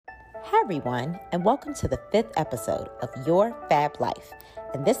Hi, everyone, and welcome to the 5th episode of Your Fab Life.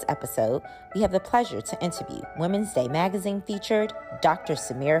 In this episode, we have the pleasure to interview Women's Day Magazine featured Dr.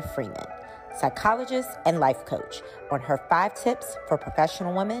 Samira Freeman, psychologist and life coach, on her 5 tips for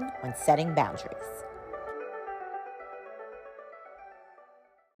professional women when setting boundaries.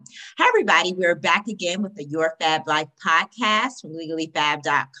 Hi, everybody. We're back again with the Your Fab Life podcast from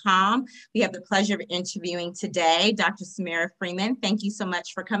legallyfab.com. We have the pleasure of interviewing today Dr. Samira Freeman. Thank you so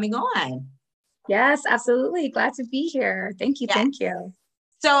much for coming on. Yes, absolutely. Glad to be here. Thank you. Yes. Thank you.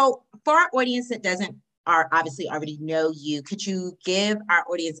 So for our audience that doesn't obviously already know you, could you give our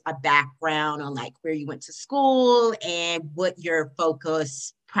audience a background on like where you went to school and what your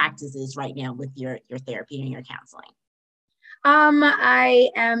focus practice is right now with your therapy and your counseling?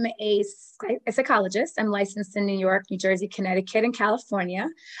 I am a psychologist. I'm licensed in New York, New Jersey, Connecticut, and California.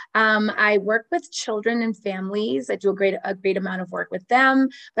 I work with children and families. I do a great amount of work with them,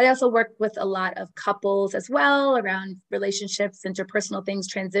 but I also work with a lot of couples as well around relationships, interpersonal things,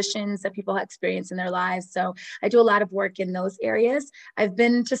 transitions that people have experienced in their lives. So I do a lot of work in those areas. I've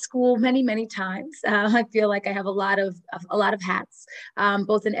been to school many, many times. I feel like I have a lot of hats,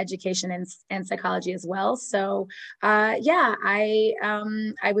 both in education and psychology as well. So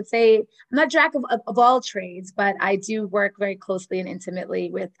I would say I'm not jack of all trades, but I do work very closely and intimately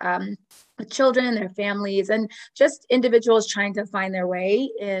with children, their families, and just individuals trying to find their way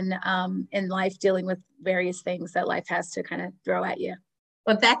in life, dealing with various things that life has to kind of throw at you.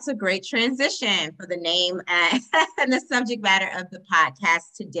 Well, that's a great transition for the name and the subject matter of the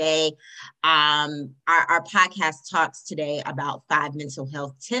podcast today. Our podcast talks today about 5 mental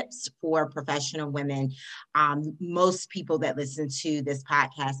health tips for professional women. Most people that listen to this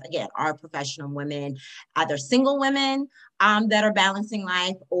podcast, again, are professional women, either single women that are balancing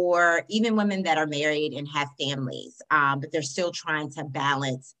life, or even women that are married and have families, but they're still trying to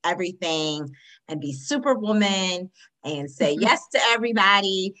balance everything and be superwoman and say yes to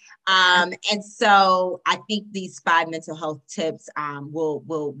everybody. And so I think these 5 mental health tips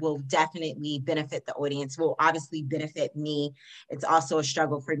will definitely benefit the audience, will obviously benefit me. It's also a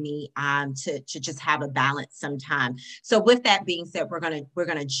struggle for me to just have a balance sometime. So with that being said, we're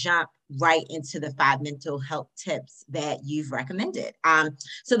gonna jump right into the 5 mental health tips that you've recommended.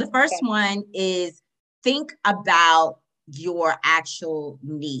 So the first one is think about your actual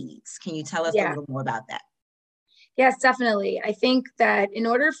needs. Can you tell us a little more about that? Yes, definitely. I think that in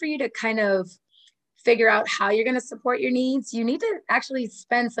order for you to kind of figure out how you're going to support your needs, you need to actually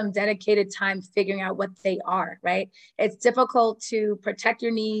spend some dedicated time figuring out what they are, right? It's difficult to protect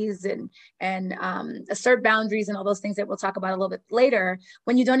your needs and assert boundaries and all those things that we'll talk about a little bit later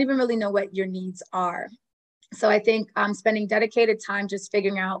when you don't even really know what your needs are. So I think spending dedicated time just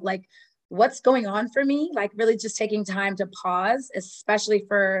figuring out like what's going on for me, like really just taking time to pause, especially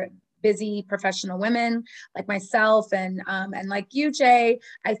for busy professional women like myself and like you, Jay.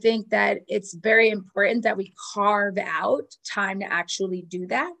 I think that it's very important that we carve out time to actually do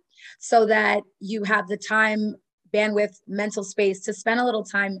that so that you have the time, bandwidth, mental space to spend a little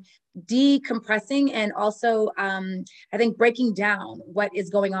time decompressing and also I think breaking down what is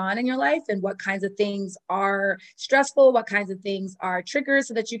going on in your life and what kinds of things are stressful, what kinds of things are triggers,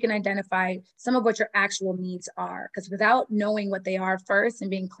 so that you can identify some of what your actual needs are. Because without knowing what they are first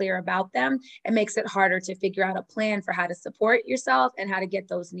and being clear about them, it makes it harder to figure out a plan for how to support yourself and how to get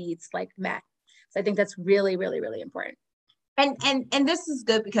those needs like met. So I think that's really, really, really important. And this is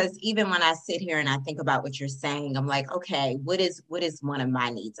good because even when I sit here and I think about what you're saying, I'm like, okay, what is one of my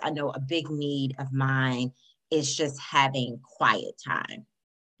needs? I know a big need of mine is just having quiet time.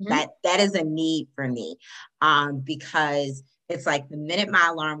 Mm-hmm. That is a need for me, because it's like the minute my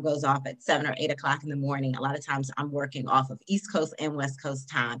alarm goes off at 7 or 8 o'clock in the morning, a lot of times I'm working off of East Coast and West Coast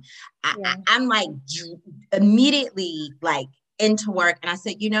time. I'm like immediately like into work, and I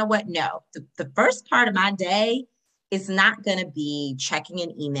said, you know what? No, the first part of my day is not going to be checking an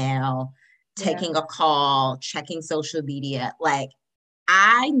email, taking a call, checking social media. Like,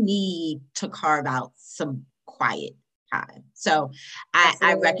 I need to carve out some quiet time. So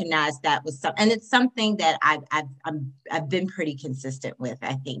I recognize that was and it's something that I've been pretty consistent with,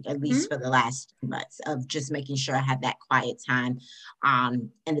 I think, at least for the last 2 months, of just making sure I have that quiet time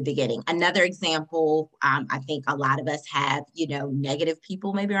in the beginning. Another example, I think a lot of us have, negative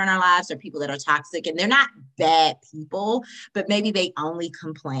people maybe in our lives, or people that are toxic, and they're not bad people, but maybe they only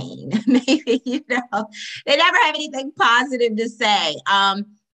complain. Maybe, they never have anything positive to say.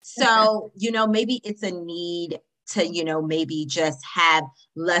 So, maybe it's a need to, maybe just have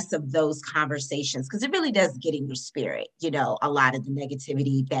less of those conversations, because it really does get in your spirit, a lot of the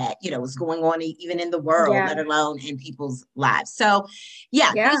negativity that, is going on even in the world, Yeah. let alone in people's lives. So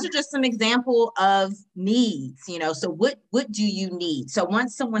yeah, these are just some example of needs, so what do you need? So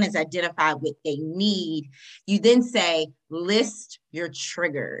once someone has identified what they need, you then say, list your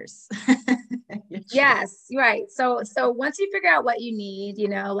triggers. Yes, right. So once you figure out what you need,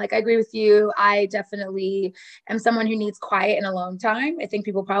 like I agree with you. I definitely am someone who needs quiet and alone time. I think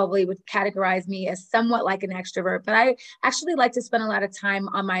people probably would categorize me as somewhat like an extrovert, but I actually like to spend a lot of time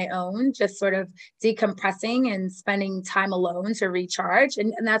on my own, just sort of decompressing and spending time alone to recharge.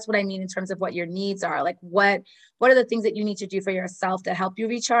 And that's what I mean in terms of what your needs are. Like what are the things that you need to do for yourself to help you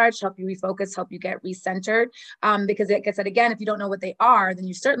recharge, help you refocus, help you get recentered? Because like I said, again, if you don't know what they are, then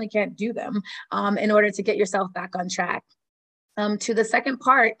you certainly can't do them in order to get yourself back on track. To the second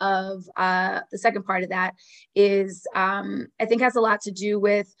part of that is I think has a lot to do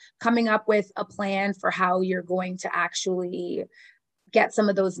with coming up with a plan for how you're going to actually get some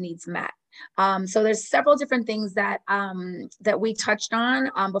of those needs met. So there's several different things that we touched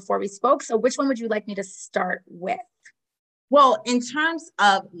on before we spoke. So which one would you like me to start with? Well, in terms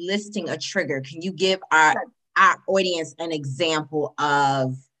of listing a trigger, can you give our audience an example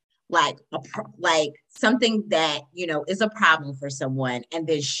of like something that is a problem for someone, and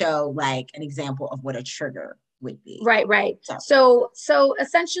then show like an example of what a trigger would be? Right. So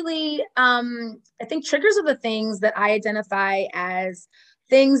essentially, I think triggers are the things that I identify as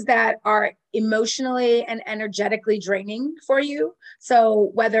things that are emotionally and energetically draining for you.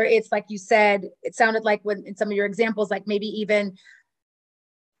 So whether it's like you said, it sounded like when in some of your examples, like maybe even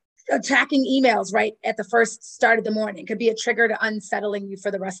attacking emails right at the first start of the morning could be a trigger to unsettling you for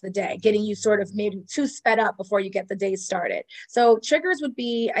the rest of the day, getting you sort of maybe too sped up before you get the day started. So triggers would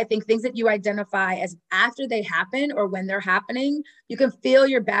be, I think, things that you identify as after they happen or when they're happening, you can feel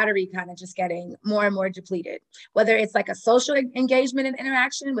your battery kind of just getting more and more depleted, whether it's like a social engagement and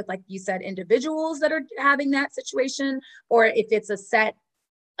interaction with, like you said, individuals that are having that situation, or if it's a set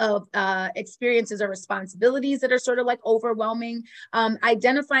of experiences or responsibilities that are sort of like overwhelming,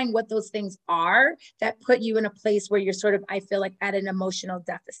 identifying what those things are that put you in a place where you're sort of, I feel like, at an emotional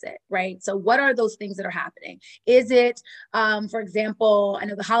deficit, right? So what are those things that are happening? Is it, for example, I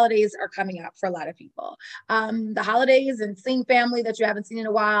know the holidays are coming up for a lot of people. The holidays and seeing family that you haven't seen in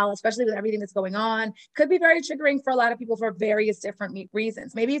a while, especially with everything that's going on, could be very triggering for a lot of people for various different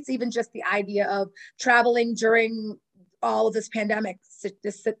reasons. Maybe it's even just the idea of traveling during all of this pandemic,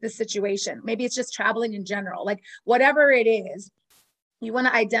 this situation. Maybe it's just traveling in general, like whatever it is, you want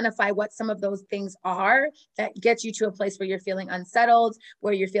to identify what some of those things are that get you to a place where you're feeling unsettled,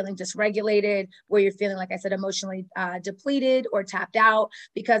 where you're feeling dysregulated, where you're feeling, like I said, emotionally depleted or tapped out.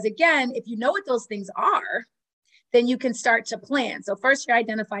 Because again, if you know what those things are, then you can start to plan. So first you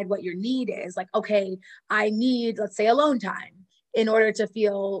identified what your need is, like, okay, I need, let's say, alone time in order to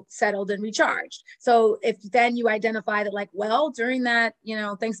feel settled and recharged. So if then you identify that, like, well, during that,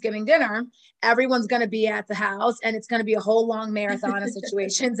 Thanksgiving dinner, everyone's going to be at the house and it's going to be a whole long marathon of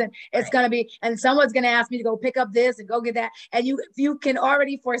situations, and it's going to be, and someone's going to ask me to go pick up this and go get that. And you can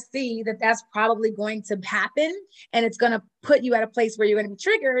already foresee that that's probably going to happen, and it's going to put you at a place where you're going to be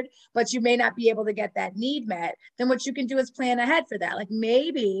triggered, but you may not be able to get that need met. Then what you can do is plan ahead for that. Like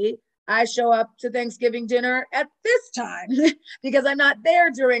maybe I show up to Thanksgiving dinner at this time because I'm not there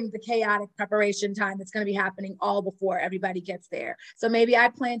during the chaotic preparation time that's going to be happening all before everybody gets there. So maybe I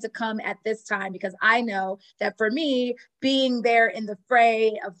plan to come at this time because I know that for me, being there in the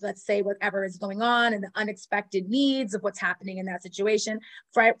fray of, let's say, whatever is going on and the unexpected needs of what's happening in that situation,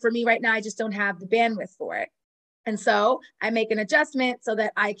 for me right now, I just don't have the bandwidth for it. And so I make an adjustment so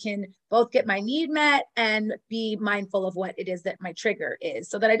that I can both get my need met and be mindful of what it is that my trigger is,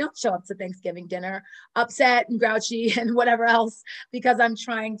 so that I don't show up to Thanksgiving dinner upset and grouchy and whatever else, because I'm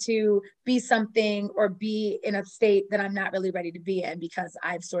trying to be something or be in a state that I'm not really ready to be in because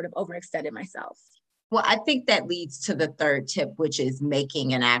I've sort of overextended myself. Well, I think that leads to the third tip, which is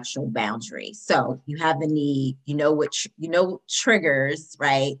making an actual boundary. So you have the need, triggers,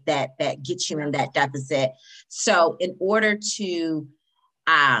 right? That get you in that deficit. So in order to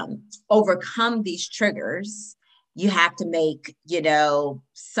overcome these triggers, you have to make,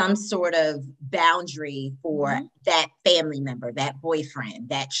 some sort of boundary for that family member, that boyfriend,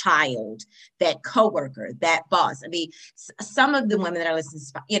 that child, that coworker, that boss. I mean, some of the women that are listening,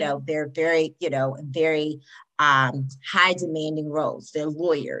 they're very, very high demanding roles. They're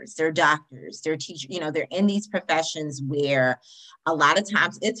lawyers, they're doctors, they're teachers, they're in these professions where a lot of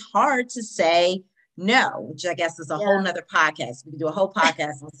times it's hard to say no, which I guess is a whole Yeah. nother podcast. We can do a whole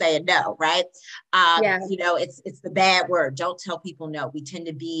podcast on saying no, right? Yeah. It's the bad word. Don't tell people no. We tend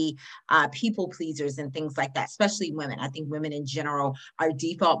to be people pleasers and things like that, especially women. I think women in general, our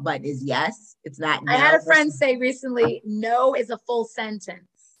default button is yes. It's not I had no. a friend say recently, no is a full sentence.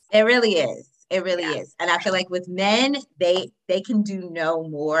 It really is. It really Yeah. is. And I feel like with men, they can do no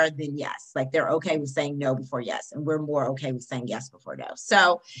more than yes. Like they're okay with saying no before yes. And we're more okay with saying yes before no.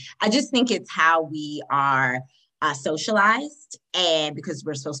 So I just think it's how we are socialized, and because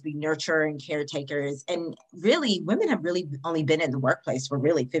we're supposed to be nurturing caretakers, and really women have really only been in the workplace for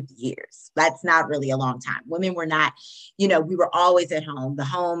really 50 years. That's not really a long time. Women were not, we were always at home,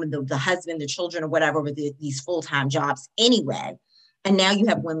 and the husband, the children, or whatever, with these full-time jobs anyway. And now you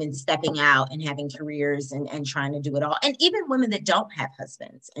have women stepping out and having careers and trying to do it all. And even women that don't have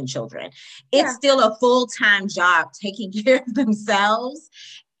husbands and children, it's still a full-time job taking care of themselves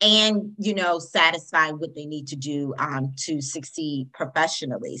and, satisfying what they need to do to succeed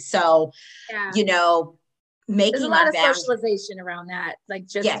professionally. So, Yeah. Making there's a lot of socialization around that, like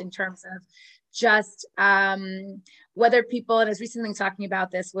just in terms of just whether people, and I was recently talking about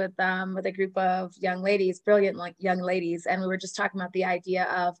this with a group of young ladies, brilliant like young ladies, and we were just talking about the idea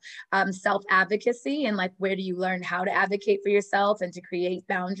of self-advocacy and like where do you learn how to advocate for yourself and to create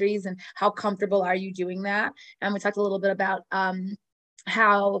boundaries, and how comfortable are you doing that. And we talked a little bit about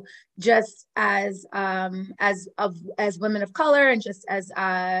how just as women of color and just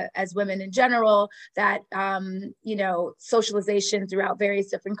as women in general, that socialization throughout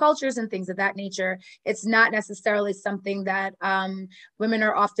various different cultures and things of that nature, it's not necessarily something that women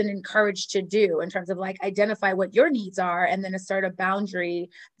are often encouraged to do, in terms of like identify what your needs are and then assert a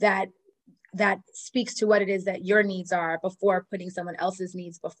boundary that speaks to what it is that your needs are before putting someone else's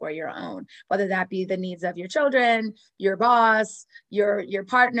needs before your own, whether that be the needs of your children, your boss, your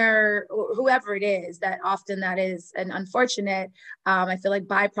partner, or whoever it is. That often that is an unfortunate, I feel like,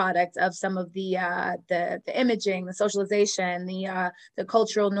 byproduct of some of the imaging, the socialization, the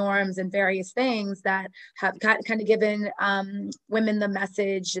cultural norms and various things that have kind of given women the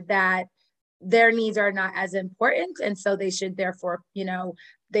message that their needs are not as important, and so they should therefore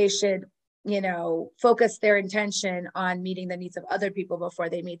focus their intention on meeting the needs of other people before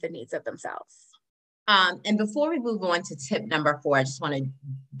they meet the needs of themselves. And before we move on to tip number 4, I just want to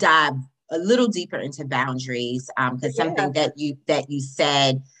dive a little deeper into boundaries, because something that you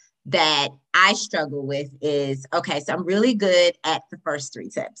said that I struggle with is, okay, so I'm really good at the first 3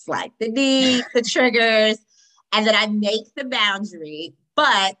 tips, like the needs, the triggers, and then I make the boundary.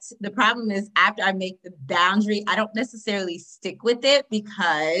 But the problem is, after I make the boundary, I don't necessarily stick with it,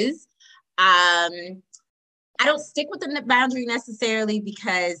 because I don't stick with the boundary necessarily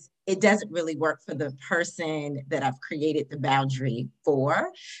because it doesn't really work for the person that I've created the boundary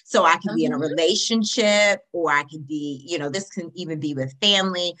for. So I can be in a relationship, or I could be, this can even be with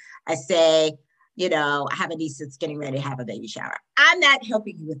family. I say, I have a niece that's getting ready to have a baby shower. I'm not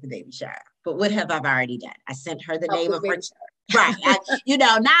helping you with the baby shower, but what have I already done? I sent her the name of her, right.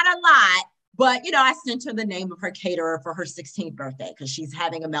 Not a lot. But, I sent her the name of her caterer for her 16th birthday because she's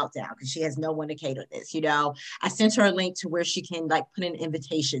having a meltdown because she has no one to cater this. I sent her a link to where she can like put an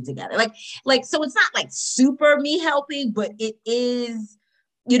invitation together. So it's not like super me helping, but it is,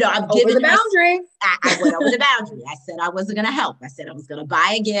 I'm giving the boundary. I went over the boundary. I said I wasn't going to help. I said I was going to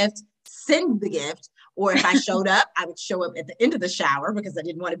buy a gift, send the gift, or if I showed up, I would show up at the end of the shower because I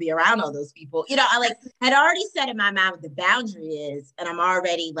didn't want to be around all those people. I had already set in my mind what the boundary is, and I'm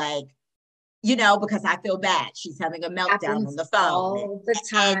already like, because I feel bad. She's having a meltdown on the phone all the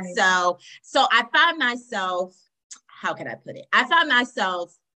time. And so I find myself, how can I put it? I find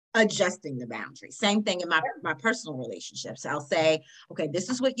myself adjusting the boundary. Same thing in my personal relationships. I'll say, okay, this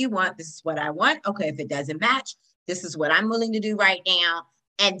is what you want. This is what I want. Okay, if it doesn't match, this is what I'm willing to do right now.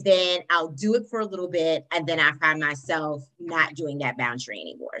 And then I'll do it for a little bit. And then I find myself not doing that boundary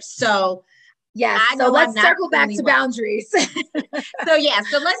anymore. So yes. So let's circle back to boundaries.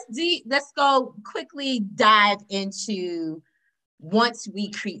 So let's go quickly dive into, once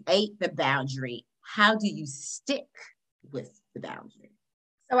we create the boundary, how do you stick with the boundary?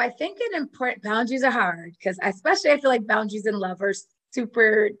 So I think boundaries are hard, because especially I feel like boundaries in love are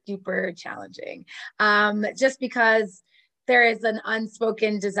super duper challenging. Just because there is an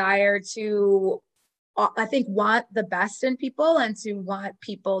unspoken desire to, I think, want the best in people and to want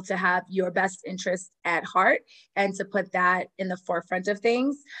people to have your best interest at heart and to put that in the forefront of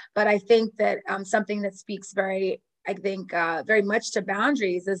things. But I think that something that speaks very much to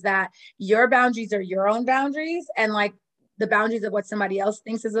boundaries is that your boundaries are your own boundaries, and like the boundaries of what somebody else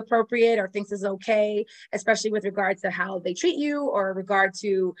thinks is appropriate or thinks is okay, especially with regards to how they treat you or regard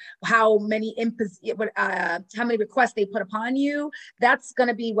to how many requests they put upon you. That's going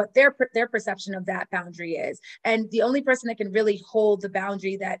to be what their perception of that boundary is. And the only person that can really hold the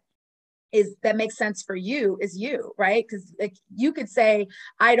boundary that makes sense for you is you, right? Because like, you could say,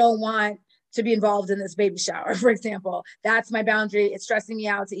 I don't want to be involved in this baby shower, for example. That's my boundary. It's stressing me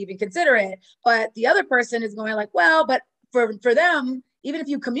out to even consider it. But the other person is going like, well, but for them, even if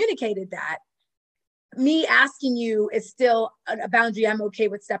you communicated that, me asking you is still a boundary I'm okay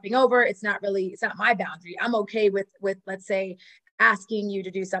with stepping over. It's not my boundary. I'm okay with let's say, asking you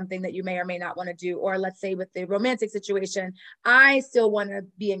to do something that you may or may not want to do. Or let's say with the romantic situation, I still want to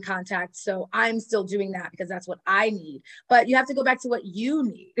be in contact. So I'm still doing that because that's what I need. But you have to go back to what you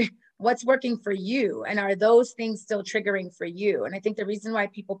need. What's working for you? And are those things still triggering for you? And I think the reason why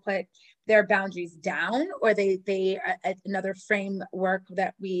people put their boundaries down, or they another framework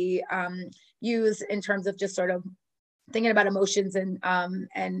that we use in terms of just sort of thinking about emotions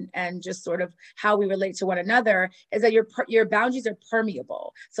and just sort of how we relate to one another, is that your boundaries are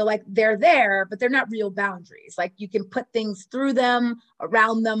permeable. So like they're there, but they're not real boundaries. Like you can put things through them,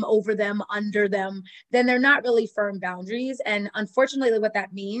 around them, over them, under them, then they're not really firm boundaries. And unfortunately, what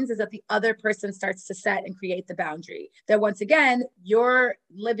that means is that the other person starts to set and create the boundary that once again, you're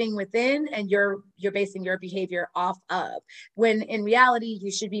living within and you're basing your behavior off of, when in reality, you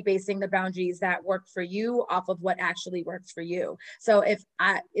should be basing the boundaries that work for you off of what actually works for you. So if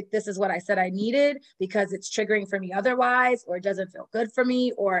this is what I said I needed because it's triggering for me otherwise, or it doesn't feel good for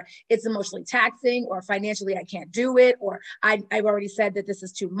me, or it's emotionally taxing, or financially I can't do it, or I've already said that this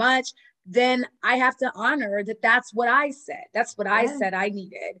is too much, then I have to honor that that's what I said. That's what I said I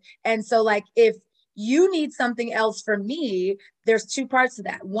needed. And so like, if you need something else from me, there's two parts to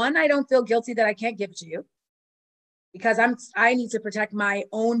that. One, I don't feel guilty that I can't give to you, because I need to protect my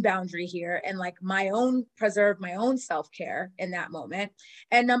own boundary here and like preserve my own self-care in that moment.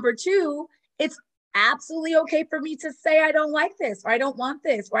 And number two, it's absolutely okay for me to say, I don't like this, or I don't want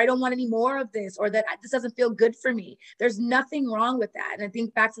this, or I don't want any more of this, or that this doesn't feel good for me. There's nothing wrong with that. And I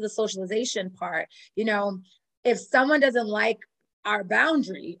think back to the socialization part, if someone doesn't like our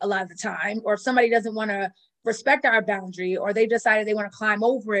boundary a lot of the time, or if somebody doesn't want to respect our boundary, or they decided they want to climb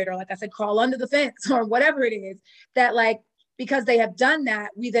over it, or like I said, crawl under the fence, or whatever it is, that like, because they have done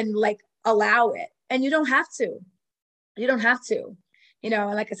that, we then like allow it. And you don't have to.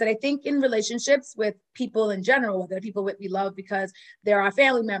 And like I said, I think in relationships with people in general, whether people we love because they're our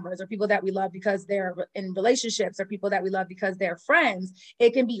family members, or people that we love because they're in relationships, or people that we love because they're friends,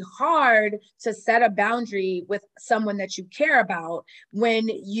 it can be hard to set a boundary with someone that you care about when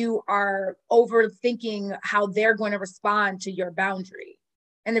you are overthinking how they're going to respond to your boundary.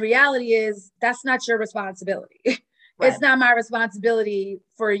 And the reality is that's not your responsibility. Right. It's not my responsibility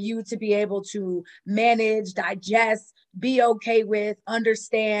for you to be able to manage, digest, be okay with,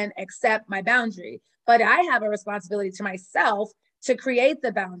 understand, accept my boundary. But I have a responsibility to myself to create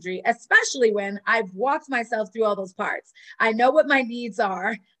the boundary, especially when I've walked myself through all those parts. I know what my needs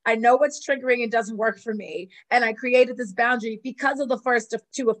are. I know what's triggering and doesn't work for me. And I created this boundary because of the first of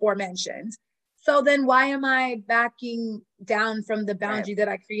two aforementioned. So then why am I backing down from the boundary that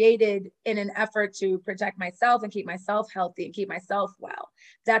I created in an effort to protect myself and keep myself healthy and keep myself well?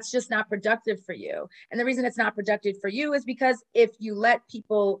 That's just not productive for you. And the reason it's not productive for you is because if you let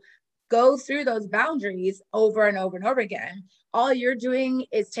people go through those boundaries over and over and over again, all you're doing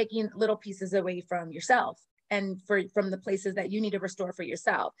is taking little pieces away from yourself and from the places that you need to restore for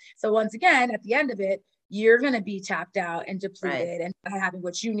yourself. So once again, at the end of it, you're going to be tapped out and depleted and not having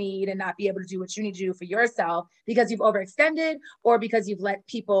what you need and not be able to do what you need to do for yourself because you've overextended or because you've let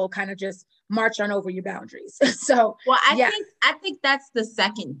people kind of just march on over your boundaries. So, well, I think that's the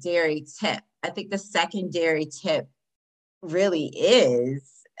secondary tip. I think the secondary tip really is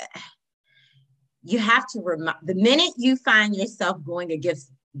you have to remind, the minute you find yourself going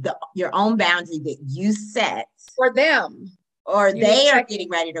against your own boundary that you set for them, or they are getting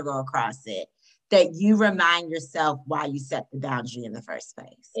ready to go across it, that you remind yourself why you set the boundary in the first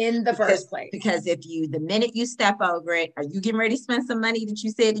place. First place. Because if the minute you step over it, are you getting ready to spend some money that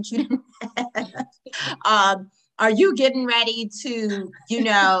you said that you didn't have? Are you getting ready to,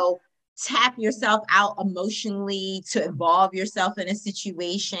 tap yourself out emotionally to involve yourself in a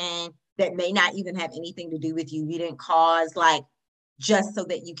situation that may not even have anything to do with you? You didn't cause, like, just so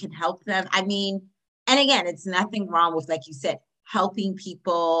that you can help them. I mean, and again, it's nothing wrong with, like you said, helping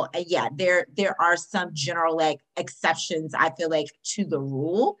people. Yeah, there are some general like exceptions, I feel like, to the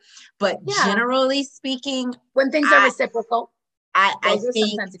rule, but generally speaking, when things are reciprocal, I think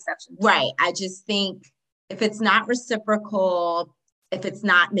sometimes exceptions. Right. I just think if it's not reciprocal, if it's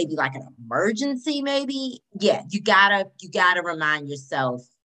not maybe like an emergency, maybe, yeah, you gotta remind yourself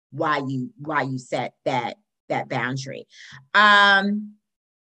why you set that boundary.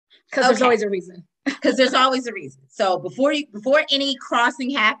 Because there's always a reason. Because there's always a reason. So before any crossing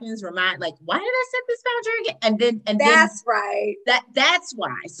happens, remind, like, why did I set this boundary again? And that's right. That's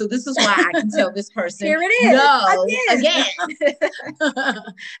why. So this is why I can tell this person, here it is. No, again.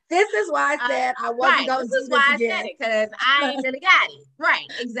 This is why I said I wasn't going to do this again. This is why I said it, because I ain't really got it. Right,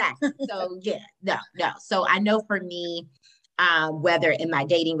 exactly. So yeah, no. So I know for me, whether in my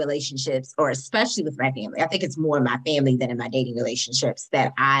dating relationships or especially with my family, I think it's more in my family than in my dating relationships,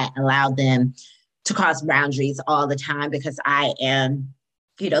 that I allow them to cross boundaries all the time, because I am,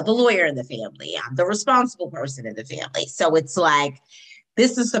 the lawyer in the family. I'm the responsible person in the family. So it's like,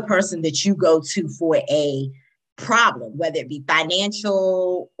 this is the person that you go to for a problem, whether it be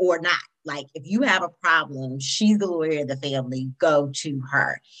financial or not. Like, if you have a problem, she's the lawyer of the family, go to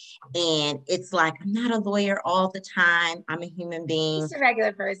her. And it's like, I'm not a lawyer all the time. I'm a human being. Just a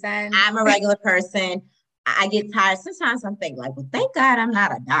regular person. I'm a regular person. I get tired. Sometimes I'm thinking like, well, thank God I'm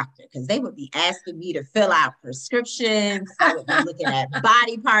not a doctor, because they would be asking me to fill out prescriptions. I would be looking at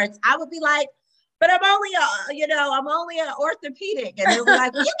body parts. I would be like, but I'm only an orthopedic. And they'll be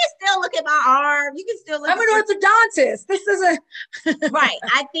like, you can still look at my arm. You can still look. I'm an orthodontist. This is right.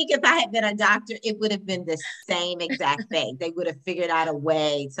 I think if I had been a doctor, it would have been the same exact thing. They would have figured out a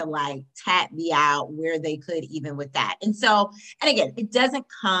way to like tap me out where they could, even with that. And so, and again,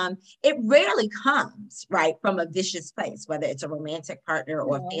 it rarely comes right from a vicious place, whether it's a romantic partner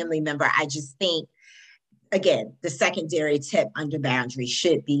or a family member. I just think, again, the secondary tip under boundary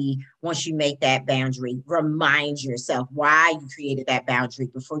should be, once you make that boundary, remind yourself why you created that boundary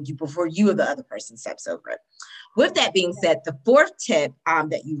before you or the other person steps over it. With that being said, the fourth tip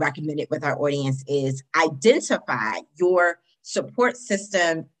that you recommended with our audience is identify your support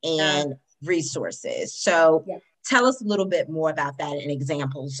system and resources. So tell us a little bit more about that and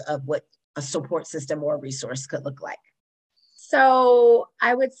examples of what a support system or a resource could look like. So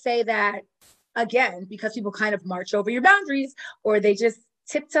I would say that, again, because people kind of march over your boundaries, or they just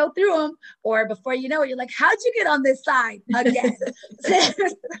tiptoe through them, or before you know it, you're like, how'd you get on this side again?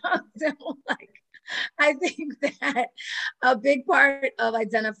 I think that a big part of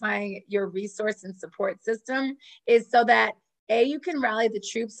identifying your resource and support system is so that you can rally the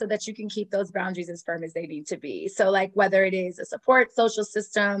troops so that you can keep those boundaries as firm as they need to be. So like, whether it is a support social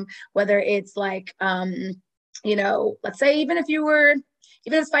system, whether it's like, let's say even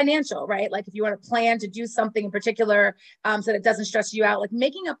if it's financial, right? Like if you want to plan to do something in particular so that it doesn't stress you out, like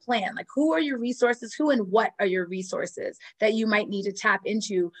making a plan, like who are your resources, who and what are your resources that you might need to tap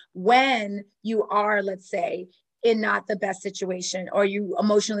into when you are, let's say, in not the best situation, or you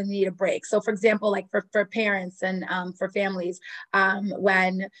emotionally need a break. So for example, like for parents and for families,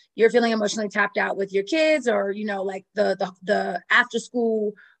 when you're feeling emotionally tapped out with your kids, or, like the after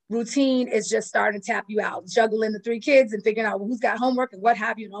school routine is just starting to tap you out, juggling the 3 kids and figuring out who's got homework and what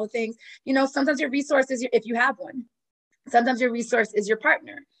have you and all the things. Sometimes your resource is, if you have one, sometimes your resource is your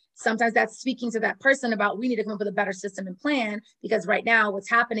partner. Sometimes that's speaking to that person about, we need to come up with a better system and plan, because right now, what's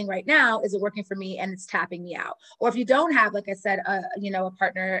happening right now isn't working for me and it's tapping me out. Or if you don't have, like I said, a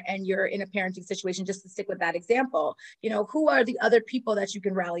partner and you're in a parenting situation, just to stick with that example, who are the other people that you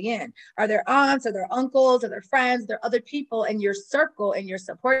can rally in? Are there aunts, are there uncles, are there friends? There are other people in your circle and your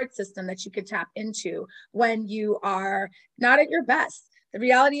support system that you can tap into when you are not at your best. The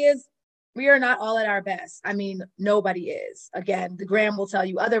reality is, we are not all at our best. I mean, nobody is. Again, the gram will tell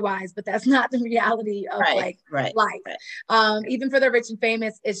you otherwise, but that's not the reality of life. Right. Even for the rich and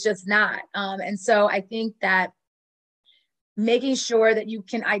famous, it's just not. And so I think that making sure that you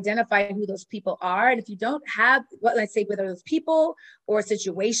can identify who those people are. And if you don't have, let's say, whether those people or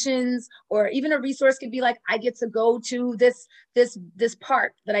situations, or even a resource could be like, I get to go to this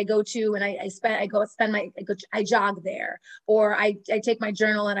park that I go to, and I jog there, or I take my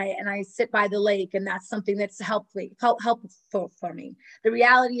journal and I sit by the lake, and that's something that's helpful for me. The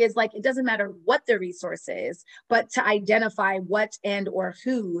reality is, like, it doesn't matter what the resource is, but to identify what and or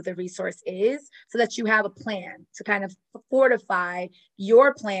who the resource is, so that you have a plan to kind of fortify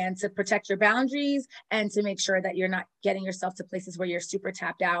your plan to protect your boundaries and to make sure that you're not getting yourself to places where you're super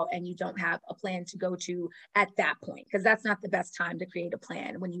tapped out and you don't have a plan to go to at that point, because that's not the best time to create a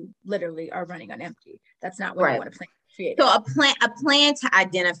plan, when you literally are running on empty. That's not what you want to plan. So a plan to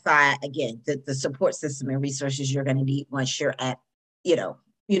identify, again, the support system and resources you're going to need once you're at,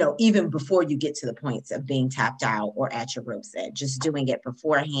 even before you get to the points of being tapped out or at your rope's edge, just doing it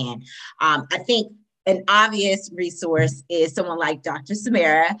beforehand. I think an obvious resource is someone like Dr.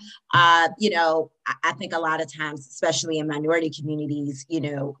 Samara. I think a lot of times, especially in minority communities,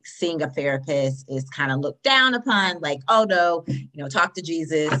 seeing a therapist is kind of looked down upon, like, oh no, talk to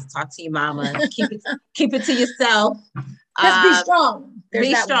Jesus, talk to your mama, keep it to yourself. Just be strong. There's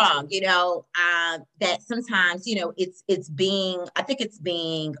be strong, that sometimes, I think it's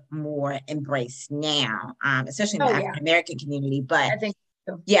being more embraced now, especially in the African American community. But I think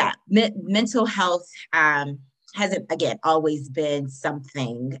so. Yeah, mental health hasn't, again, always been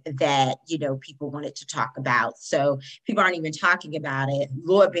something that, people wanted to talk about. So people aren't even talking about it.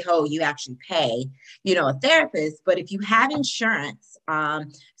 Lord behold, you actually pay, a therapist. But if you have insurance,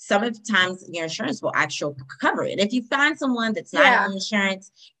 sometimes your insurance will actually cover it. If you find someone that's not on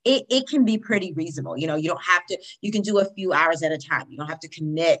insurance, it can be pretty reasonable. You don't have to, you can do a few hours at a time. You don't have to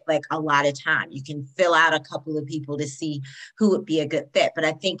commit like a lot of time. You can fill out a couple of people to see who would be a good fit. But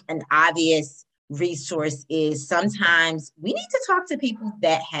I think an obvious resource is sometimes we need to talk to people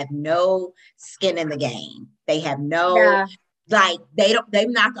that have no skin in the game. They have no, they're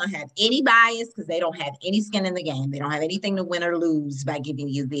not going to have any bias because they don't have any skin in the game. They don't have anything to win or lose by giving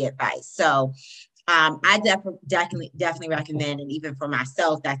you the advice. So I definitely recommend, and even for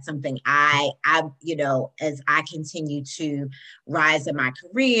myself, that's something I as I continue to rise in my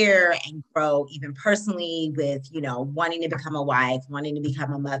career and grow even personally with, wanting to become a wife, wanting to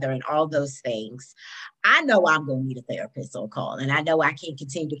become a mother and all those things. I know I'm going to need a therapist on call, and I know I can't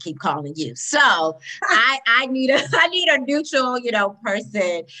continue to keep calling you. So I need a neutral,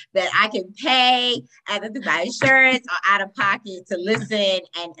 person that I can pay either through my insurance or out of pocket to listen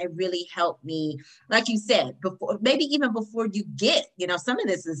and really help me. Like you said, maybe even before you get, some of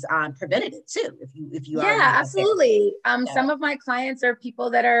this is preventative too. If you absolutely. Some of my clients are people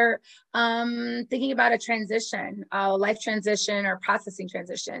that are thinking about a transition, life transition or processing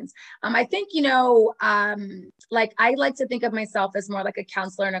transitions. I think, like I like to think of myself as more like a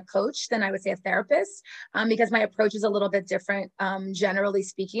counselor and a coach than I would say a therapist, because my approach is a little bit different. Generally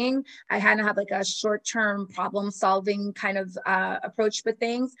speaking, I kind of have like a short-term problem solving kind of approach with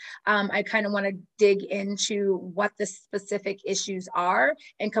things. I kind of want to dig into what the specific issues are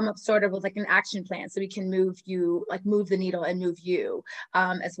and come up sort of with like an action plan so we can move the needle and move you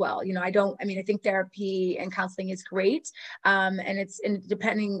as well. I think therapy and counseling is great. And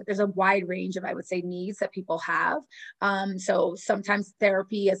there's a wide range of, I would say, needs that people have. So sometimes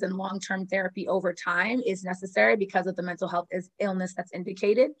therapy, as in long-term therapy over time, is necessary because of the mental health illness that's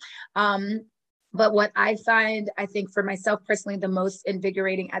indicated. But what I find, I think for myself personally, the most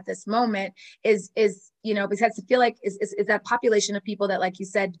invigorating at this moment is because I feel like is that population of people that, like you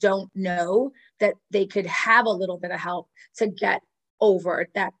said, don't know that they could have a little bit of help to get over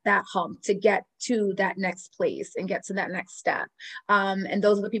that hump, to get to that next place and get to that next step. And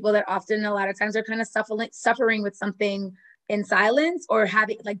those are the people that often, a lot of times, are kind of suffering with something in silence, or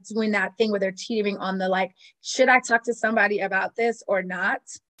having doing that thing where they're teetering on the should I talk to somebody about this or not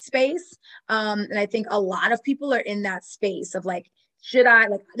space. And I think a lot of people are in that space of should I,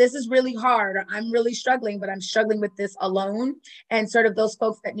 this is really hard, or I'm really struggling, but I'm struggling with this alone. And sort of those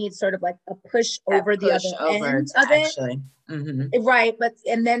folks that need sort of a push over the other end of it. Mm-hmm. Right.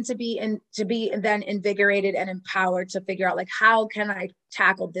 And then to be then invigorated and empowered to figure out how can I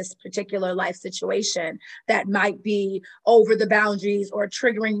tackle this particular life situation that might be over the boundaries or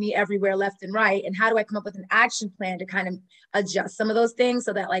triggering me everywhere left and right. And how do I come up with an action plan to kind of adjust some of those things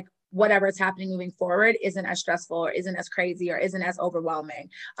so that whatever is happening moving forward isn't as stressful or isn't as crazy or isn't as overwhelming.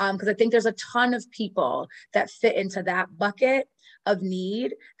 Because I think there's a ton of people that fit into that bucket of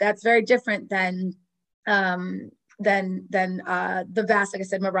need that's very different than the vast, like I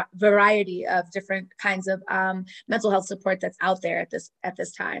said, variety of different kinds of mental health support that's out there at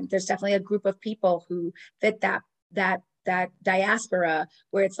this time. There's definitely a group of people who fit that diaspora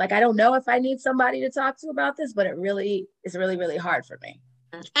where it's I don't know if I need somebody to talk to about this, but it really is really, really hard for me.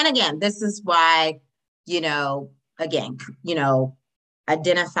 And again, this is why,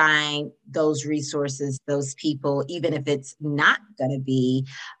 identifying those resources, those people, even if it's not going to be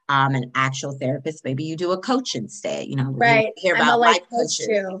an actual therapist, maybe you do a coach instead, right. Hear about life coaches,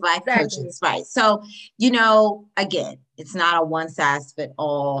 coaches, right? So, again, it's not a one size fit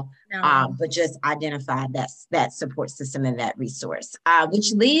all, but just identify that support system and that resource,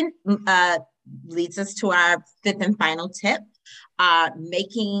 which leads us to our fifth and final tip.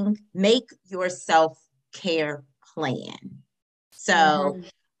 Make your self-care plan. So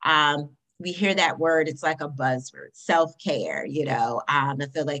we hear that word, it's like a buzzword, self-care, I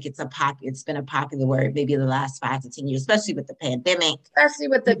feel like it's been a popular word maybe the last 5 to 10 years, especially with the pandemic. Especially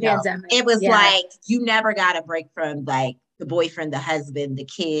with the pandemic. It was you never got a break from the boyfriend, the husband, the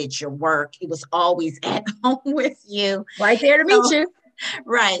kids, your work. It was always at home with you. Right there to meet So, you.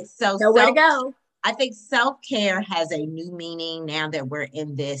 right. So Nowhere to go. I think self-care has a new meaning now that we're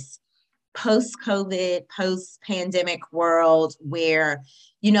in this post-COVID, post-pandemic world where,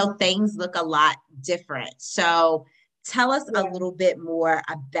 things look a lot different. So tell us a little bit more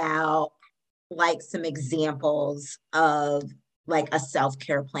about like some examples of like a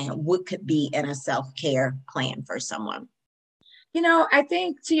self-care plan. What could be in a self-care plan for someone? I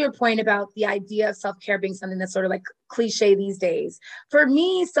think to your point about the idea of self-care being something that's sort of like cliche these days, for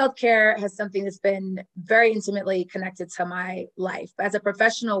me, self-care has something that's been very intimately connected to my life. As a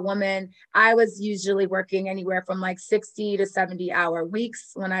professional woman, I was usually working anywhere from like 60 to 70-hour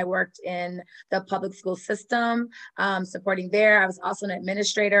weeks when I worked in the public school system, supporting there. I was also an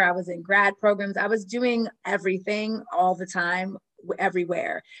administrator. I was in grad programs. I was doing everything all the time,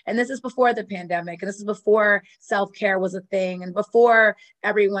 everywhere. And this is before the pandemic. And this is before self-care was a thing. And before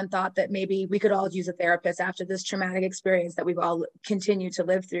everyone thought that maybe we could all use a therapist after this traumatic experience that we've all continued to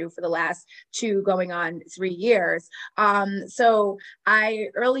live through for the last 2 going on 3 years. So I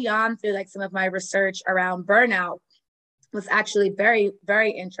early on through like some of my research around burnout was actually very,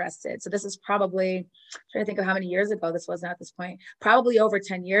 very interested. So this is probably, I'm trying to think of how many years ago this was now at this point, probably over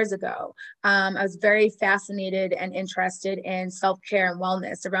 10 years ago. I was very fascinated and interested in self-care and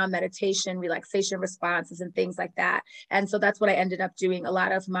wellness around meditation, relaxation responses, and things like that. And so that's what I ended up doing a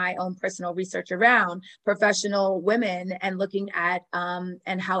lot of my own personal research around professional women and looking at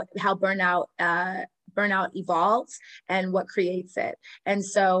and how burnout evolves and what creates it. And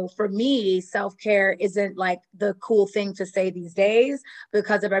so for me, self-care isn't like the cool thing to say these days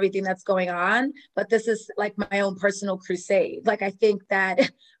because of everything that's going on, but this is like my own personal crusade. Like, I think that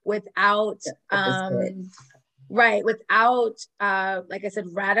without, like I said,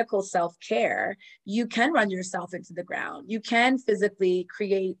 radical self-care, you can run yourself into the ground. You can physically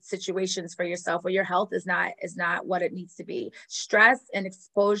create situations for yourself where your health is not what it needs to be. Stress and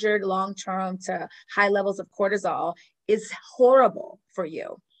exposure long-term to high levels of cortisol is horrible for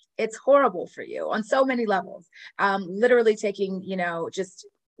you. It's horrible for you on so many levels. Literally taking, just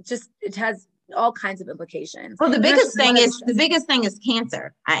it has all kinds of implications. Well, the biggest thing is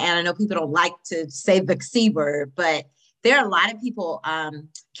cancer. And I know people don't like to say the C word, but there are a lot of people,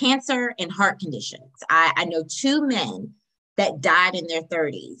 cancer and heart conditions. I know 2 men that died in their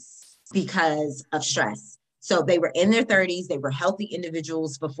 30s because of stress. So they were in their 30s. They were healthy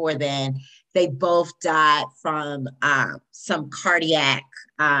individuals before then. They both died from some cardiac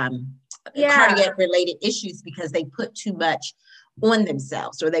related issues because they put too much on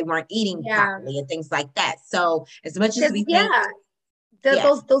themselves or they weren't eating properly and things like that. So as much as we think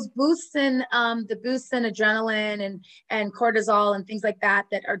those boosts in the boosts in adrenaline and cortisol and things like that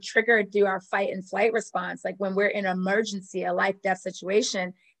are triggered through our fight and flight response, like when we're in an emergency, a life death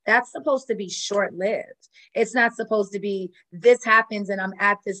situation, that's supposed to be short-lived. It's not supposed to be this happens and I'm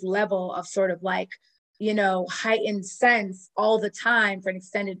at this level of sort of like heightened sense all the time for an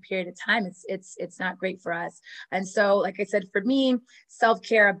extended period of time. It's not great for us. And so, like I said, for me,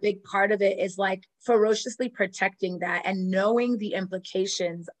 self-care, a big part of it is like ferociously protecting that and knowing the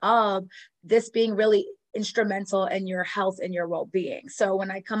implications of this being really instrumental in your health and your well-being. So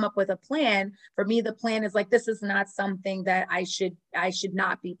when I come up with a plan, for me, the plan is like, this is not something that I should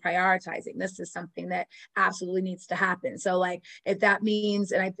not be prioritizing. This is something that absolutely needs to happen. So like, if that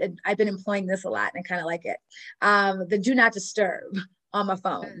means, and I've been employing this a lot and I kind of like it, the do not disturb on my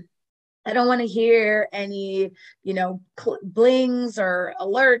phone. I don't want to hear any, blings or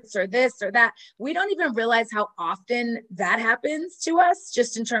alerts or this or that. We don't even realize how often that happens to us,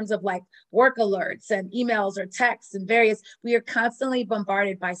 just in terms of like work alerts and emails or texts and we are constantly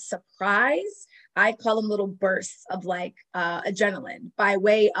bombarded by surprise. I call them little bursts of like adrenaline by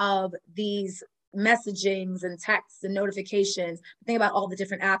way of these messagings and texts and notifications. Think about all the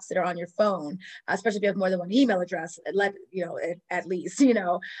different apps that are on your phone, especially if you have more than one email address, at least,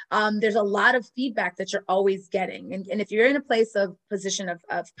 there's a lot of feedback that you're always getting. And if you're in a position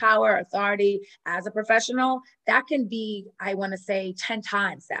of power, authority as a professional, that can be, I want to say 10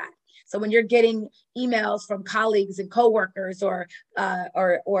 times that. So when you're getting emails from colleagues and coworkers or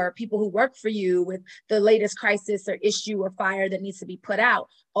people who work for you with the latest crisis or issue or fire that needs to be put out,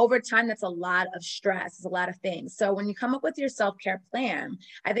 over time, that's a lot of stress. It's a lot of things. So when you come up with your self-care plan,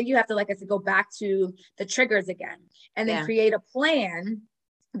 I think you have to, like I said, go back to the triggers again and then create a plan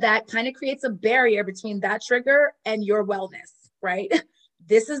that kind of creates a barrier between that trigger and your wellness, right?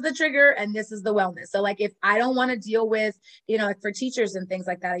 this is the trigger and this is the wellness. So like, if I don't want to deal with, like for teachers and things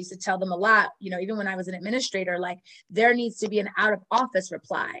like that, I used to tell them a lot, even when I was an administrator, like there needs to be an out of office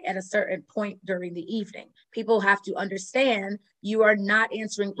reply at a certain point during the evening. People have to understand you are not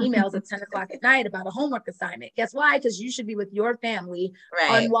answering emails at 10 o'clock at night about a homework assignment. Guess why? Because you should be with your family,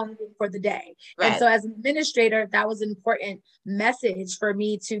 right, unwinding for the day. Right. And so as an administrator, that was an important message for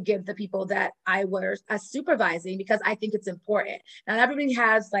me to give the people that I was supervising, because I think it's important. Now, everybody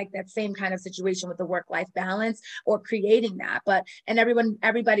has like that same kind of situation with the work-life balance or creating that, and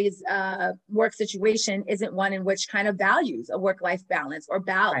everybody's work situation isn't one in which kind of values a work-life balance or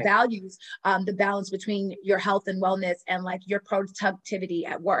right, values the balance between your health and wellness and like your productivity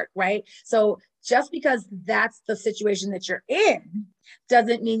at work, right? So just because that's the situation that you're in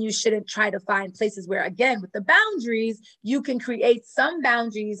doesn't mean you shouldn't try to find places where, again, with the boundaries, you can create some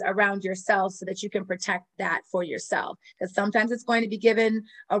boundaries around yourself so that you can protect that for yourself. Because sometimes it's going to be given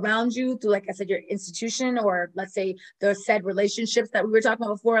around you through, like I said, your institution, or let's say the said relationships that we were talking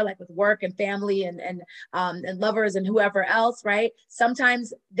about before, like with work and family and lovers and whoever else, right?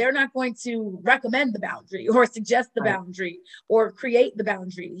 Sometimes they're not going to recommend the boundary or suggest the boundary or create the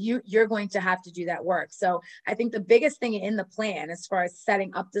boundary. You're going to have to do that work. So I think the biggest thing in the plan, as far as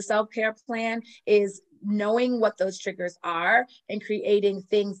setting up the self-care plan, is knowing what those triggers are and creating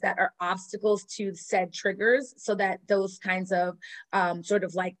things that are obstacles to said triggers, so that those kinds of sort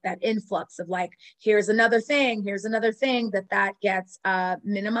of like that influx of like, here's another thing that gets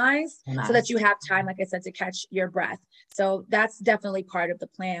minimized, so that you have time, like I said, to catch your breath. So that's definitely part of the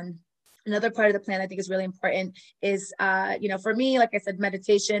plan. Another part of the plan I think is really important is, for me, like I said,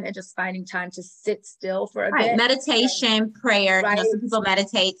 meditation and just finding time to sit still for a bit. Meditation, prayer. Right. Some people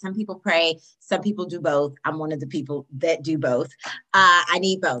meditate, some people pray, some people do both. I'm one of the people that do both. I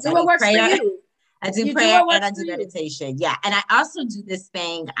need both. So what works for you? I do prayer and I do meditation. Yeah. And I also do this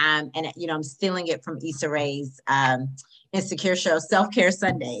thing, and I'm stealing it from Issa Rae's Insecure show, Self-Care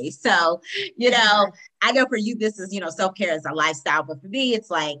Sunday. So, I know for you, this is, self-care is a lifestyle, but for me,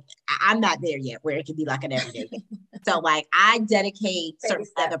 it's like, I'm not there yet where it can be like an everyday thing. So like I dedicate certain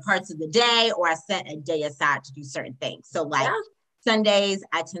other parts of the day, or I set a day aside to do certain things. So like Sundays,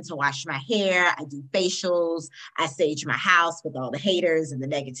 I tend to wash my hair, I do facials, I sage my house with all the haters and the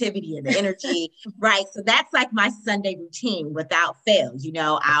negativity and the energy, right? So that's like my Sunday routine without fail.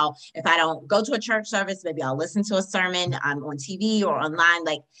 If I don't go to a church service, maybe I'll listen to a sermon on TV or online,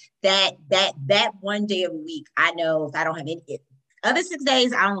 like that one day of the week. I know if I don't have any other 6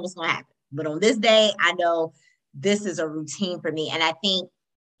 days, I don't know what's going to happen. But on this day, I know this is a routine for me. And I think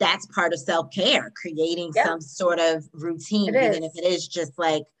that's part of self-care, creating some sort of routine, even if it is just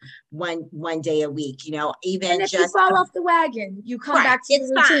like one day a week, even and if just you fall off the wagon, you come back to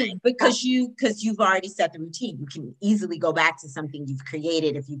the routine. Because you've already set the routine. You can easily go back to something you've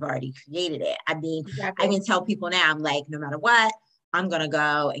created if you've already created it. I mean, I can tell people now, I'm like, no matter what, I'm going to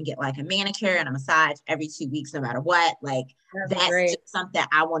go and get like a manicure and a massage every 2 weeks, no matter what. Like that's just something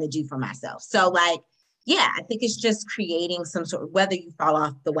I want to do for myself. So like, yeah, I think it's just creating some sort of, whether you fall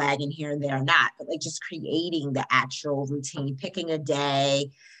off the wagon here and there or not, but like just creating the actual routine, picking a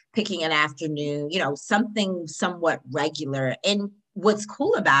day, picking an afternoon, something somewhat regular. And what's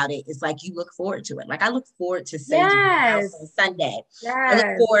cool about it is like, you look forward to it. Like I look forward to saging my house on Sunday. I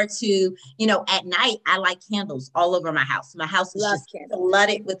look forward to, at night, I light candles all over my house. My house is just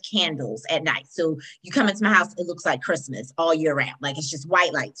flooded with candles at night. So you come into my house, it looks like Christmas all year round. Like it's just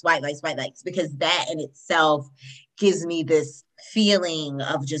white lights, because that in itself gives me this feeling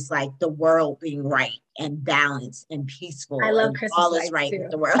of just like the world being right and balanced and peaceful. I love Christmas all is right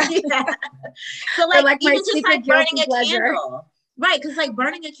with the world. So like even just like burning a candle. Right, because like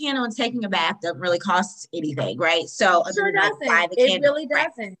burning a candle and taking a bath doesn't really cost anything, right? So sure doesn't. It really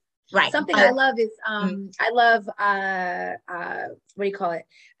doesn't. Right. Something I love is I love what do you call it?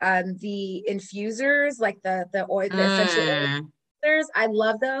 The infusers, like the oil, the essential oil. I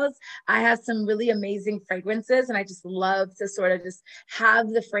love those. I have some really amazing fragrances, and I just love to sort of just have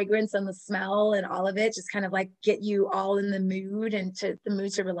the fragrance and the smell and all of it just kind of like get you all in the mood and to the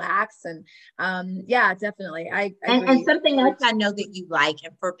mood to relax. And yeah, definitely. And something else I know that you like,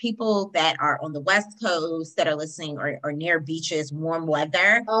 and for people that are on the West Coast that are listening or near beaches, warm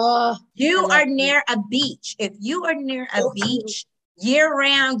weather, you are near a beach. If you are near a beach, year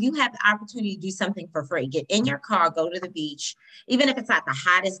round, you have the opportunity to do something for free. Get in your car, go to the beach, even if it's not the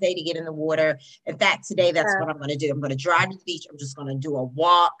hottest day to get in the water. In fact, today, that's what I'm going to do. I'm going to drive to the beach. I'm just going to do a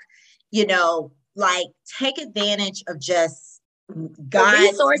walk, like take advantage of just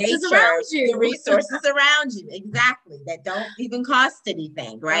God's nature, the resources around you. Exactly. That don't even cost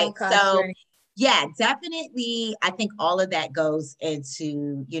anything, right? So Yeah, definitely. I think all of that goes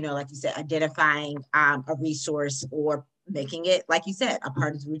into, like you said, identifying a resource or making it, like you said, a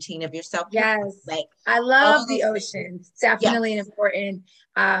part of the routine of your self-care. Yes. Like I all love of the those ocean. things. It's Yeah. definitely important.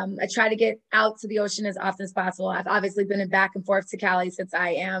 I try to get out to the ocean as often as possible. I've obviously been in back and forth to Cali since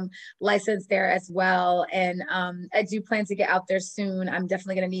I am licensed there as well. And I do plan to get out there soon. I'm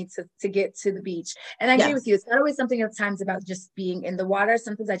definitely going to need to get to the beach. And I agree with Yes. you. It's not always something at times about just being in the water.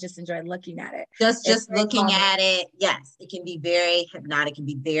 Sometimes I just enjoy looking at it. Just Very looking calming. at it. Yes. It can be very hypnotic. It can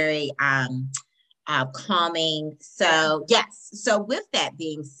be very calming. So yes. So with that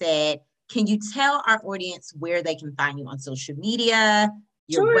being said, can you tell our audience where they can find you on social media,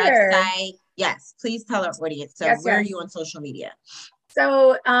 your Sure. website? Yes, please tell our audience. So Yes, where are yes. you on social media?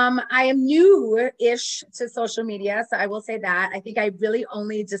 So I am new-ish to social media. So I will say that. I think I really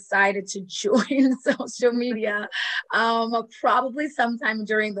only decided to join social media probably sometime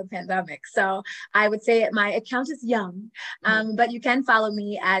during the pandemic. So I would say my account is young, but you can follow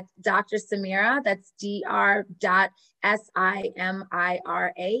me at Dr. Samira. That's Dr. Samira,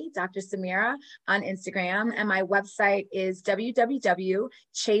 Dr. Samira on Instagram. And my website is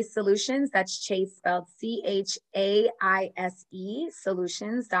www.Chase Solutions. That's Chase spelled CHAISE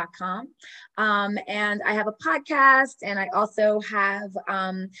solutions.com. And I have a podcast, and I also have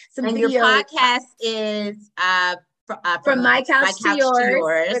some and videos. Your podcast is from my couch to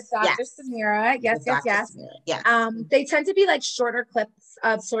yours with Dr. Yes. Samira. Yes, with yes, Dr. yes. Samira. Yes. They tend to be like shorter clips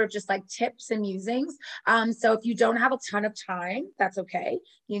of sort of just like tips and musings. So if you don't have a ton of time, that's okay.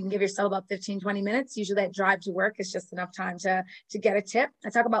 You can give yourself about 15, 20 minutes. Usually that drive to work is just enough time to get a tip. I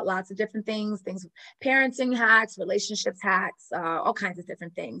talk about lots of different things parenting hacks, relationships hacks, all kinds of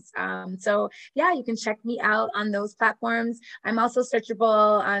different things. So yeah, you can check me out on those platforms. I'm also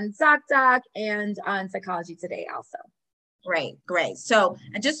searchable on ZocDoc and on Psychology Today also. Great. So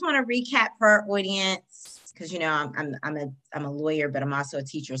I just want to recap for our audience, because I'm a lawyer, but I'm also a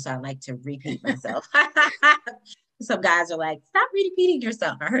teacher, so I like to repeat myself. Some guys are like, stop repeating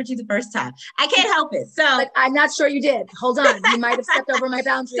yourself. I heard you the first time. I can't help it. So but I'm not sure you did. Hold on. You might have stepped over my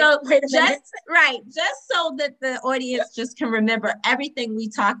boundary. So wait a minute. Just so that the audience just can remember everything we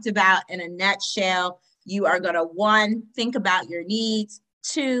talked about in a nutshell. You are going to 1, think about your needs.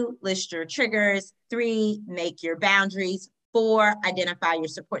 2, list your triggers. 3, make your boundaries. 4, identify your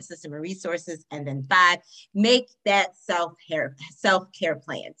support system and resources. And then 5, make that self-care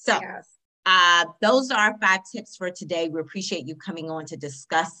plan. So yes. Those are our 5 tips for today. We appreciate you coming on to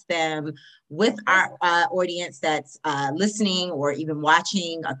discuss them with our audience that's listening or even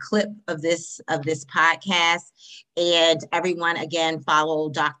watching a clip of this podcast. And everyone, again, follow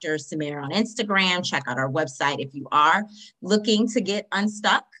Dr. Samira on Instagram. Check out our website if you are looking to get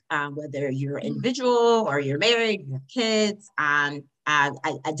unstuck, whether you're an individual or you're married, you have kids. I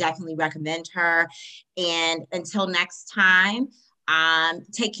definitely recommend her. And until next time,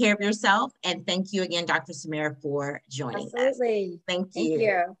 take care of yourself. And thank you again, Dr. Samira, for joining us. Thank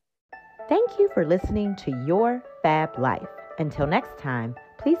you. Thank you for listening to Your Fab Life. Until next time,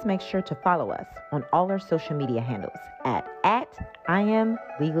 please make sure to follow us on all our social media handles at I Am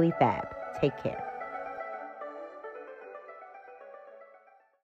Legally Fab. Take care.